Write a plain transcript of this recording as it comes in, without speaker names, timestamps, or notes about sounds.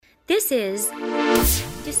This is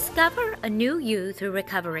Discover a New You Through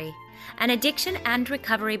Recovery, an addiction and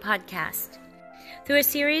recovery podcast. Through a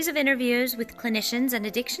series of interviews with clinicians and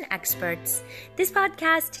addiction experts, this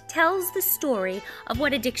podcast tells the story of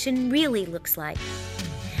what addiction really looks like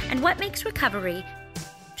and what makes recovery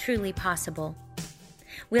truly possible.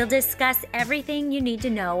 We'll discuss everything you need to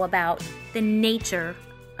know about the nature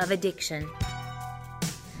of addiction,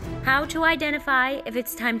 how to identify if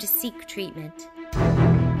it's time to seek treatment,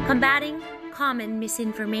 combating common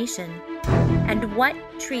misinformation, and what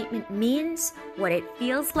treatment means, what it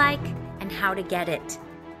feels like, and how to get it.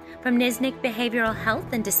 From Nisnik Behavioral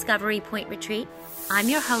Health and Discovery Point Retreat, I'm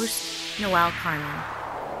your host, Noelle Carmen.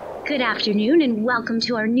 Good afternoon and welcome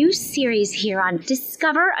to our new series here on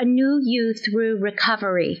Discover a New You Through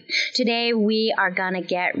Recovery. Today we are going to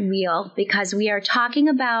get real because we are talking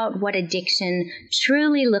about what addiction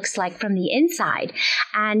truly looks like from the inside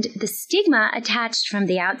and the stigma attached from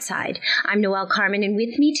the outside. I'm Noelle Carmen, and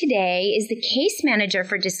with me today is the case manager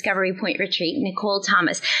for Discovery Point Retreat, Nicole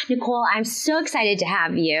Thomas. Nicole, I'm so excited to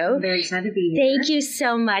have you. I'm very excited to be here. Thank you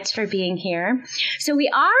so much for being here. So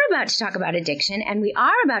we are about to talk about addiction, and we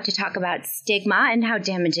are about to talk about stigma and how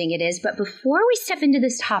damaging it is. But before we step into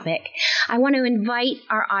this topic, I want to invite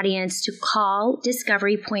our audience to call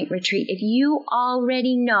Discovery Point Retreat. If you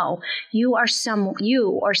already know you or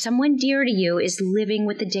someone dear to you is living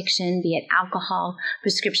with addiction, be it alcohol,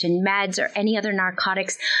 prescription meds, or any other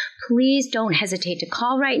narcotics, please don't hesitate to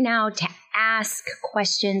call right now to ask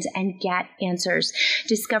questions and get answers.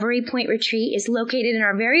 Discovery Point Retreat is located in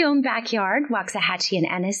our very own backyard, Waxahachie and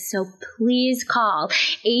Ennis, so please call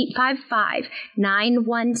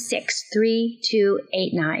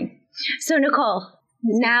 855-916-3289. So Nicole,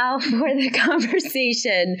 now for the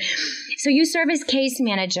conversation. So you serve as case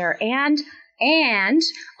manager and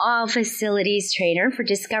all facilities trainer for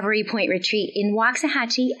Discovery Point Retreat in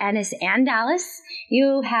Waxahachie, Ennis, and Dallas.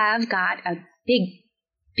 You have got a big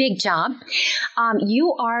job.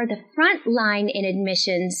 You are the front line in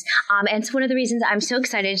admissions. And it's one of the reasons I'm so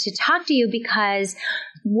excited to talk to you, because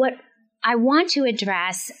what I want to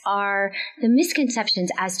address are the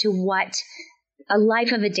misconceptions as to what a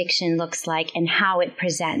life of addiction looks like and how it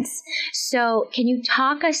presents. So can you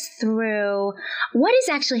talk us through what is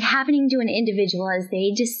actually happening to an individual as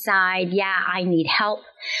they decide, I need help,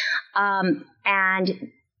 and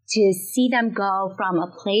to see them go from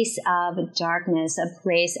a place of darkness, a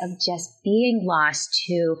place of just being lost,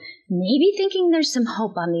 to maybe thinking there's some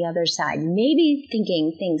hope on the other side, maybe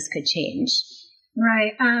thinking things could change.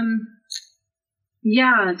 Right.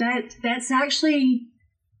 That's actually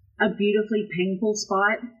a beautifully painful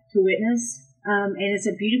spot to witness. And it's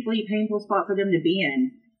a beautifully painful spot for them to be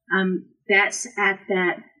in. That's at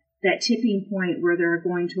that tipping point where they're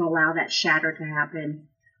going to allow that shatter to happen.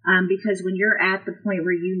 Because when you're at the point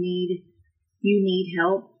where you need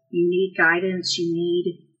help, you need guidance, you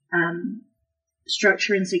need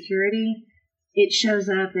structure and security,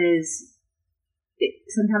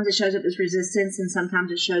 sometimes it shows up as resistance, and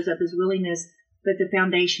sometimes it shows up as willingness, but the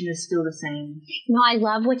foundation is still the same. I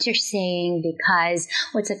love what you're saying, because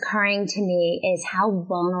what's occurring to me is how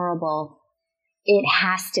vulnerable it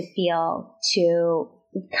has to feel to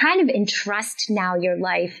kind of entrust now your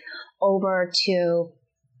life over to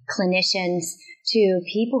clinicians, to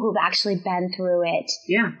people who've actually been through it.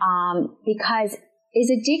 Yeah. Because is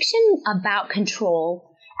addiction about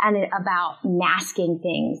control and about masking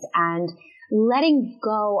things, and letting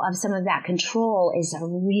go of some of that control is a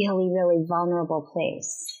really, really vulnerable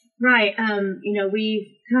place. Right. We've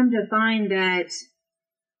come to find that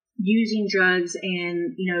using drugs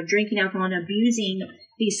and, drinking alcohol and abusing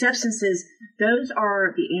these substances, those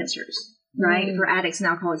are the answers. Right? For addicts and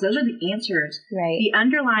alcoholics. Those are the answers. Right. The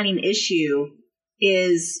underlying issue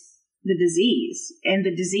is the disease. And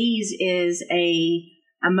the disease is a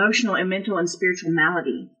emotional and mental and spiritual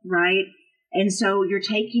malady. Right? And so you're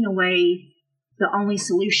taking away the only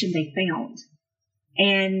solution they found.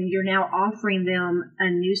 And you're now offering them a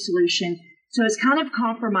new solution. So it's kind of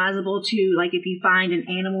compromisable to, like, if you find an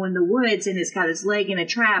animal in the woods and it's got its leg in a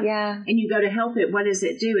trap, and you go to help it, what does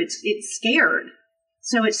it do? It's scared.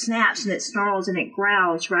 So it snaps and it snarls and it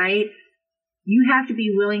growls, right? You have to be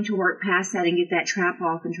willing to work past that and get that trap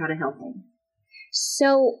off and try to help them.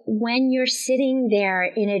 So when you're sitting there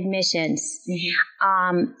in admissions,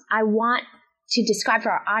 I want to describe for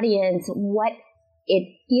our audience what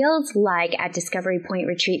it feels like at Discovery Point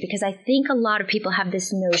Retreat, because I think a lot of people have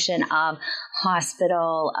this notion of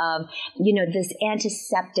hospital, of, this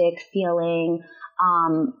antiseptic feeling.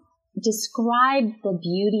 Describe the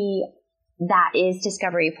beauty that is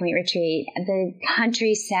Discovery Point Retreat, the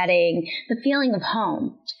country setting, the feeling of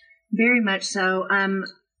home. Very much so.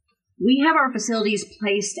 We have our facilities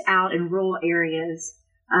placed out in rural areas.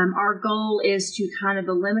 Our goal is to kind of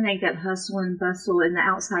eliminate that hustle and bustle and the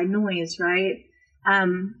outside noise, right?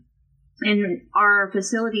 And our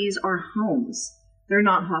facilities are homes. They're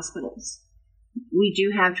not hospitals. We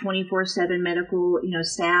do have 24/7 medical,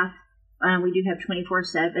 staff. We do have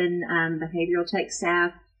 24/7 behavioral tech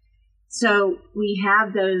staff. So we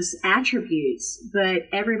have those attributes, but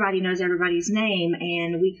everybody knows everybody's name,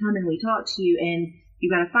 and we come and we talk to you, and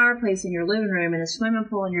you've got a fireplace in your living room and a swimming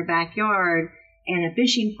pool in your backyard and a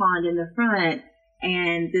fishing pond in the front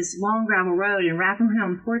and this long gravel road and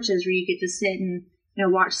wraparound porches where you get to sit and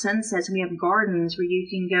watch sunsets, and we have gardens where you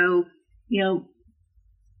can go,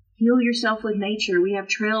 heal yourself with nature. We have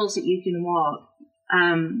trails that you can walk.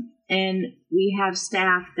 And we have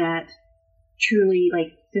staff that truly,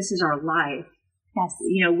 this is our life. Yes.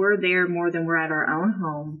 We're there more than we're at our own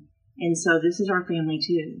home. And so this is our family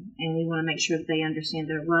too. And we want to make sure that they understand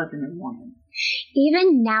they're loved and they're wanted.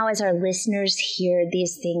 Even now, as our listeners hear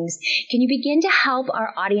these things, can you begin to help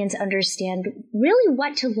our audience understand really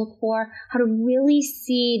what to look for, how to really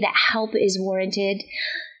see that help is warranted,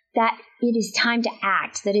 that it is time to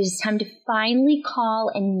act, that it is time to finally call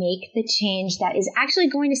and make the change that is actually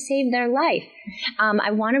going to save their life?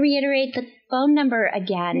 I want to reiterate the phone number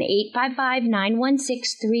again,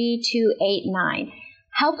 855-916-3289.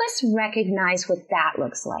 Help us recognize what that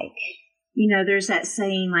looks like. There's that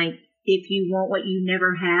saying, if you want what you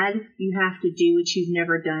never had, you have to do what you've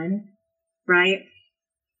never done, right?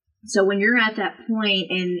 So when you're at that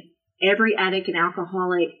point, and every addict and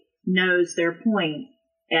alcoholic knows their point,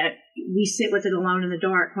 we sit with it alone in the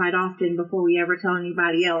dark quite often before we ever tell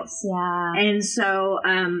anybody else. Yeah. And so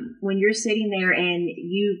when you're sitting there and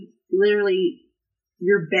you literally,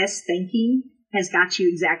 your best thinking has got you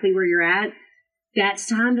exactly where you're at, that's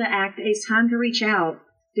time to act. It's time to reach out.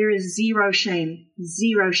 There is zero shame.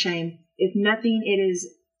 If nothing,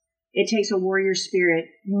 it takes a warrior spirit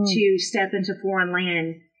to step into foreign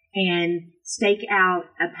land and stake out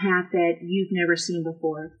a path that you've never seen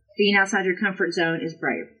before. Being outside your comfort zone is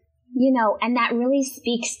brave. And that really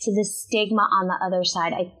speaks to the stigma on the other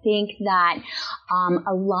side. I think that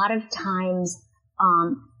a lot of times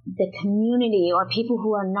the community or people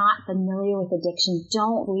who are not familiar with addiction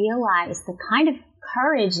don't realize the kind of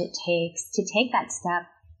courage it takes to take that step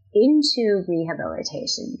into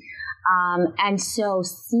rehabilitation. And so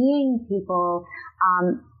seeing people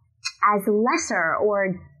as lesser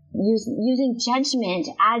or using judgment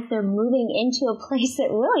as they're moving into a place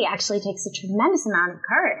that really actually takes a tremendous amount of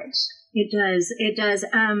courage. It does.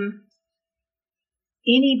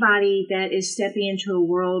 Anybody that is stepping into a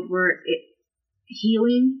world where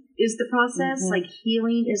healing is the process,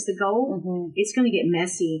 healing is the goal, it's going to get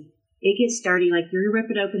messy. It gets dirty. You're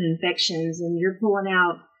ripping open infections and you're pulling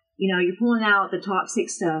out the toxic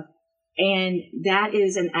stuff. And that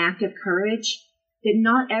is an act of courage that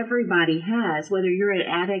not everybody has, whether you're an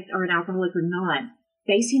addict or an alcoholic or not.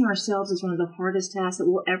 Facing ourselves is one of the hardest tasks that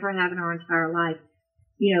we'll ever have in our entire life.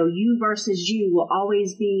 You versus you will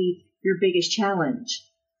always be your biggest challenge.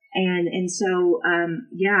 And so,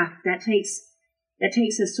 that takes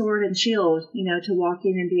a sword and shield, to walk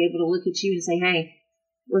in and be able to look at you and say, hey,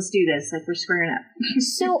 let's do this. We're squaring up.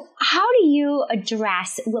 So how do you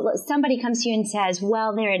address, somebody comes to you and says,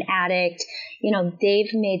 well, they're an addict,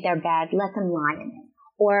 they've made their bed, let them lie in it.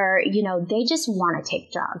 Or, they just want to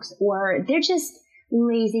take drugs, or they're just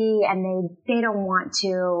lazy and they don't want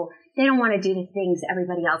to do the things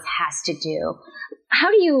everybody else has to do.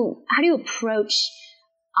 How do you approach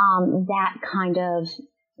that kind of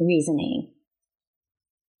reasoning?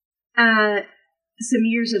 Some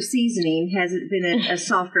years of seasoning hasn't been a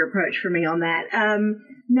softer approach for me on that.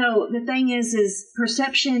 No, the thing is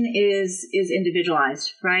perception is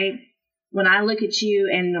individualized, right? When I look at you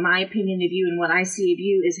and my opinion of you and what I see of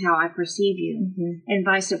you is how I perceive you, and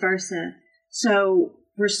vice versa. So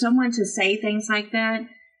for someone to say things like that,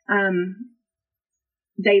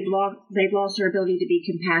 they've lost their ability to be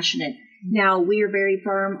compassionate. Now, we are very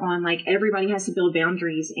firm on everybody has to build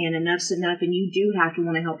boundaries, and enough's enough, and you do have to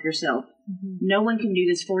want to help yourself. No one can do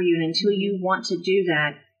this for you, and until you want to do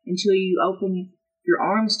that, until you open your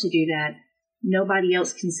arms to do that, nobody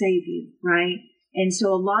else can save you, right? And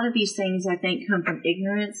so a lot of these things, I think, come from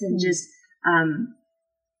ignorance and just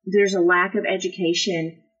there's a lack of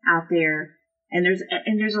education out there, and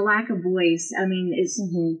there's a lack of voice. I mean,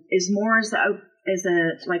 it's more as the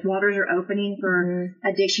waters are opening for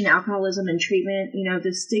addiction, alcoholism, and treatment.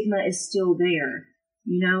 The stigma is still there.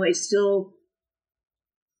 It's still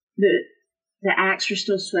the acts are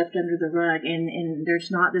still swept under the rug, and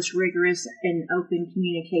there's not this rigorous and open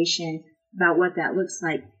communication about what that looks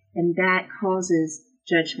like. And that causes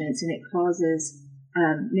judgments, and it causes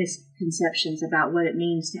misconceptions about what it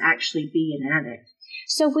means to actually be an addict.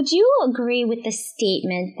 So would you agree with the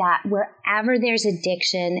statement that wherever there's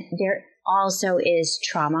addiction, there also is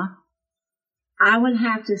trauma? I would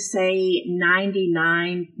have to say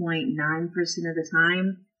 99.9% of the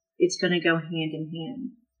time, it's going to go hand in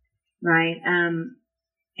hand, right?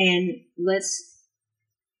 And let's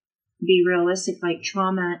be realistic, like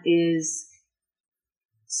trauma is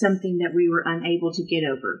something that we were unable to get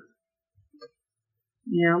over.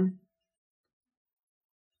 You know?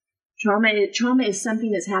 Trauma is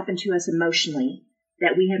something that's happened to us emotionally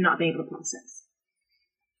that we have not been able to process.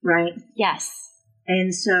 Right? Yes.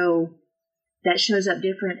 And so that shows up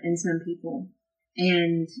different in some people.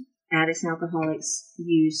 And addicts and alcoholics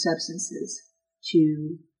use substances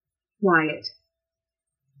to quiet.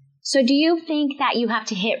 So do you think that you have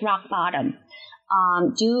to hit rock bottom?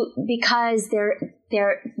 Because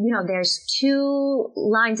there's two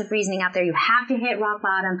lines of reasoning out there. You have to hit rock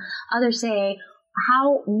bottom. Others say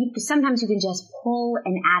sometimes you can just pull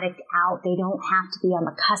an addict out. They don't have to be on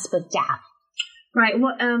the cusp of death. Right.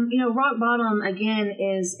 Well, rock bottom again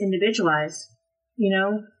is individualized.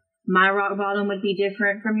 My rock bottom would be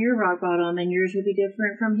different from your rock bottom, and yours would be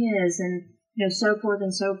different from his, and so forth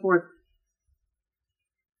and so forth.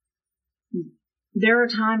 There are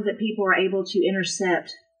times that people are able to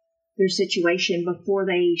intercept their situation before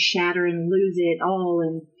they shatter and lose it all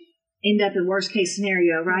and end up in worst case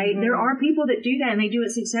scenario, right? Mm-hmm. There are people that do that and they do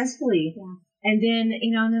it successfully. Yeah. And then,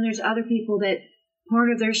 and then there's other people that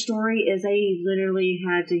part of their story is they literally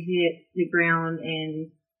had to hit the ground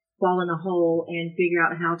and fall in a hole and figure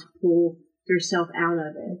out how to pull themselves out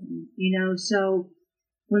of it. So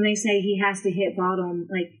when they say he has to hit bottom,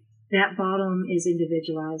 like that bottom is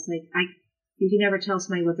individualized. Like you can never tell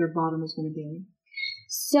somebody what their bottom is going to be.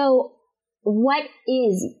 So what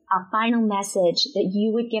is a final message that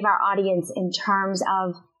you would give our audience in terms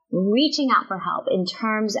of reaching out for help, in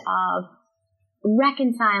terms of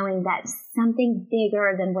reconciling that something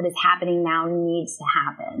bigger than what is happening now needs to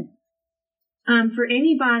happen? For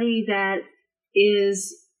anybody that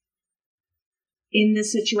is in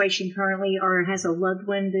this situation currently or has a loved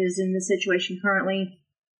one that is in this situation currently,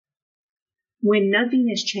 when nothing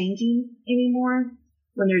is changing anymore,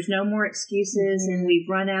 when there's no more excuses and we've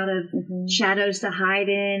run out of shadows to hide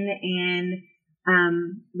in and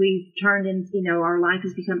we've turned in, our life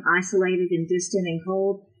has become isolated and distant and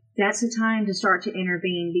cold, that's the time to start to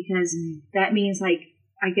intervene, because that means, like,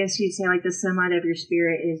 I guess you'd say, like, the sunlight of your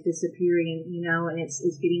spirit is disappearing, and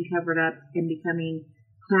it's getting covered up and becoming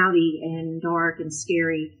cloudy and dark and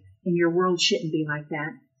scary, and your world shouldn't be like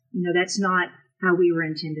that. That's not how we were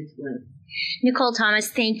intended to live. Nicole Thomas,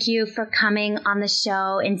 thank you for coming on the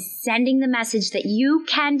show and sending the message that you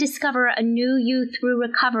can discover a new you through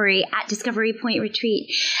recovery at Discovery Point Retreat.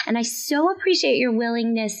 And I so appreciate your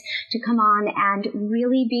willingness to come on and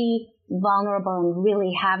really be vulnerable and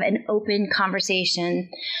really have an open conversation.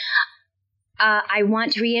 I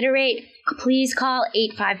want to reiterate, please call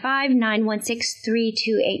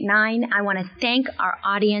 855-916-3289. I want to thank our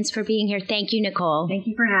audience for being here. Thank you, Nicole. Thank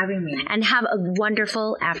you for having me. And have a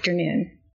wonderful afternoon.